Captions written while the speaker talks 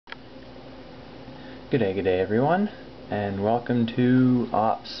Good day everyone, and welcome to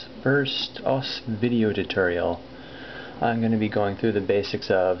OP's first OS video tutorial. I'm going to be going through the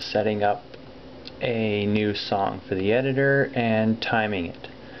basics of setting up a new song for the editor and timing it.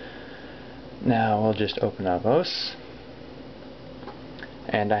 Now we'll just open up OS,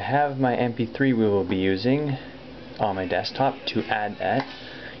 and I have my MP3 we will be using on my desktop. To add that,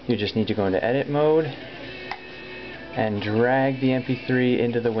 you just need to go into edit mode and drag the MP3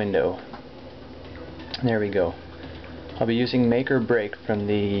 into the window. There we go. I'll be using Make or Break from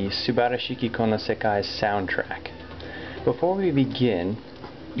the Subarashiki Kono Sekai soundtrack. Before we begin,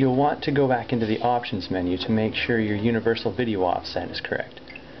 you'll want to go back into the options menu to make sure your universal video offset is correct.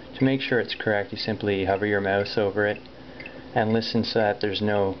 To make sure it's correct, you simply hover your mouse over it and listen so that there's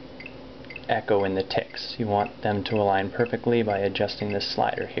no echo in the ticks. You want them to align perfectly by adjusting this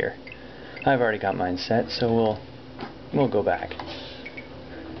slider here. I've already got mine set, so we'll go back.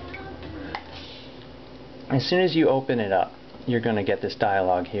 As soon as you open it up, you're going to get this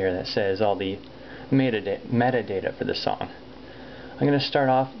dialog here that says all the metadata for the song. I'm going to start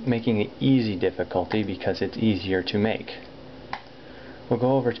off making it easy difficulty because it's easier to make. We'll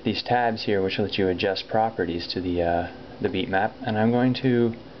go over to these tabs here which let you adjust properties to the beatmap, and I'm going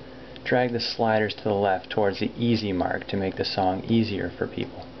to drag the sliders to the left towards the easy mark to make the song easier for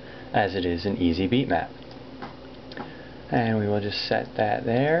people, as it is an easy beatmap. And we will just set that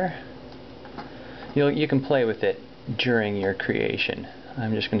there. You can play with it during your creation.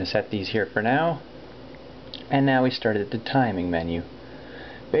 I'm just going to set these here for now. And now we start at the timing menu.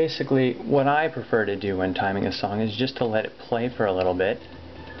 Basically, what I prefer to do when timing a song is just to let it play for a little bit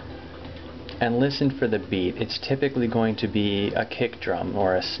and listen for the beat. It's typically going to be a kick drum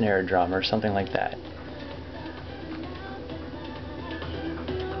or a snare drum or something like that.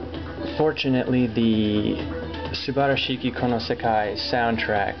 Fortunately, the Subarashiki Kono Sekai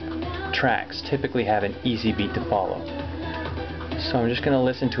soundtrack tracks typically have an easy beat to follow. So I'm just going to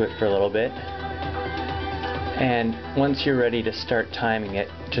listen to it for a little bit, and once you're ready to start timing it,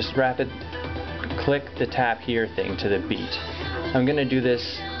 just click the tap here thing to the beat. I'm going to do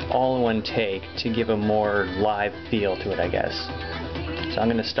this all in one take to give a more live feel to it, I guess. So I'm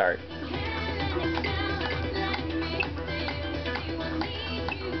going to start.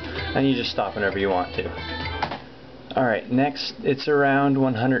 And you just stop whenever you want to. Alright, next it's around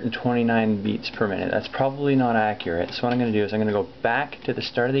 129 beats per minute. That's probably not accurate, so what I'm going to do is I'm going to go back to the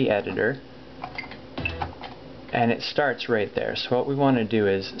start of the editor, and it starts right there. So what we want to do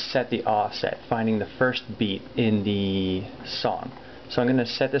is set the offset, finding the first beat in the song. So I'm going to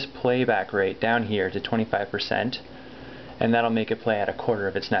set this playback rate down here to 25%, and that'll make it play at a quarter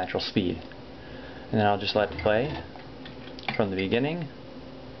of its natural speed. And then I'll just let it play from the beginning,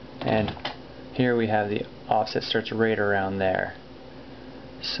 and here we have the offset starts right around there.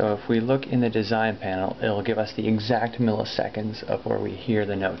 So if we look in the design panel, it'll give us the exact milliseconds of where we hear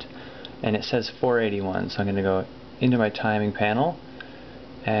the note. And it says 481, so I'm going to go into my timing panel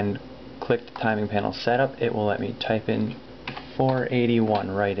and click the timing panel setup. It will let me type in 481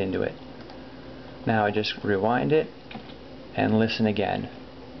 right into it. Now I just rewind it and listen again.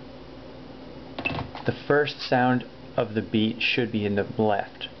 The first sound of the beat should be in the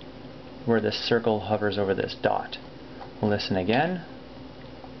left, where the circle hovers over this dot. We'll listen again.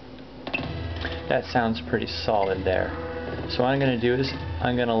 That sounds pretty solid there. So what I'm going to do is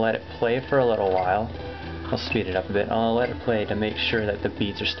I'm going to let it play for a little while. I'll speed it up a bit. I'll let it play to make sure that the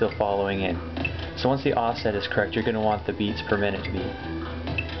beats are still following in. So once the offset is correct, you're going to want the beats per minute to be.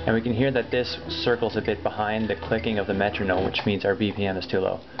 And we can hear that this circle's a bit behind the clicking of the metronome, which means our BPM is too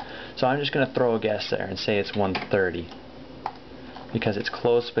low. So I'm just going to throw a guess there and say it's 130. Because it's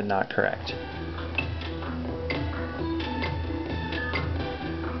close but not correct.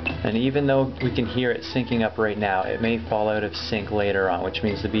 And even though we can hear it syncing up right now, it may fall out of sync later on, which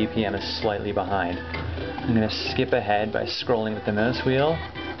means the BPM is slightly behind. I'm going to skip ahead by scrolling with the mouse wheel.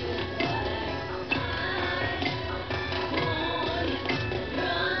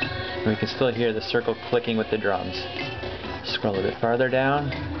 We can still hear the circle clicking with the drums. Scroll a bit farther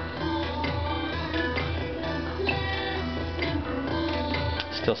down.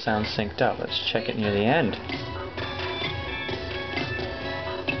 Still sounds synced up. Let's check it near the end.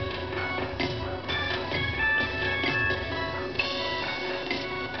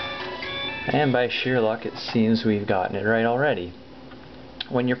 And by sheer luck, it seems we've gotten it right already.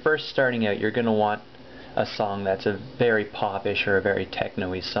 When you're first starting out, you're going to want a song that's a very pop-ish or a very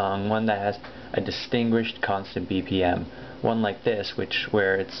techno-y song, one that has a distinguished constant BPM, one like this,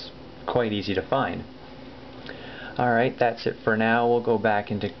 where it's quite easy to find. Alright, that's it for now. We'll go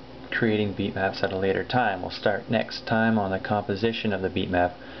back into creating beat maps at a later time. We'll start next time on the composition of the beat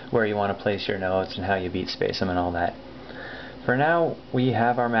map, where you want to place your notes and how you beat space them and all that. For now, we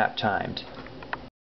have our map timed.